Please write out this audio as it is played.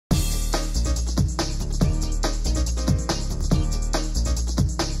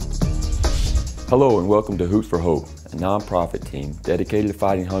Hello and welcome to Hoops for Hope, a nonprofit team dedicated to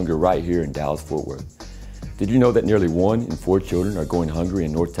fighting hunger right here in Dallas-Fort Worth. Did you know that nearly 1 in 4 children are going hungry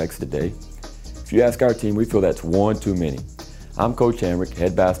in North Texas today? If you ask our team, we feel that's one too many. I'm Coach Hamrick,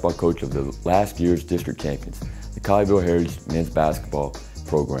 head basketball coach of the last year's district champions, the Colleyville Heritage men's basketball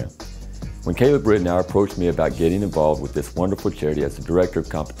program. When Caleb Rittenauer approached me about getting involved with this wonderful charity as the director of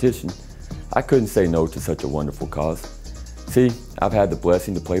competition, I couldn't say no to such a wonderful cause. See, I've had the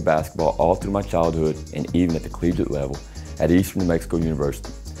blessing to play basketball all through my childhood and even at the collegiate level at Eastern New Mexico University,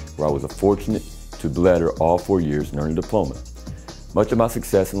 where I was fortunate to letter all 4 years and earn a diploma. Much of my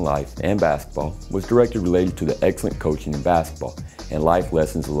success in life and basketball was directly related to the excellent coaching in basketball and life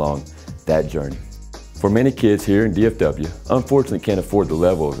lessons along that journey. For many kids here in DFW, unfortunately can't afford the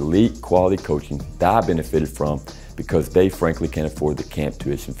level of elite quality coaching that I benefited from because they frankly can't afford the camp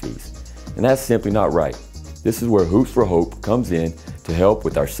tuition fees. And that's simply not right. This is where Hoops for Hope comes in to help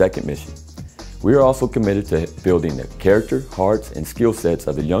with our second mission. We are also committed to building the character, hearts, and skill sets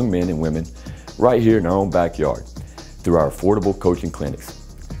of the young men and women right here in our own backyard through our affordable coaching clinics.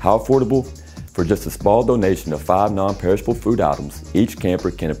 How affordable? For just a small donation of 5 non-perishable food items, each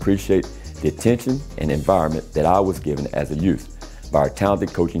camper can appreciate the attention and environment that I was given as a youth by our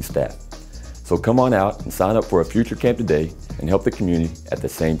talented coaching staff. So come on out and sign up for a future camp today and help the community at the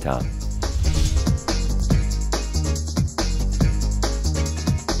same time.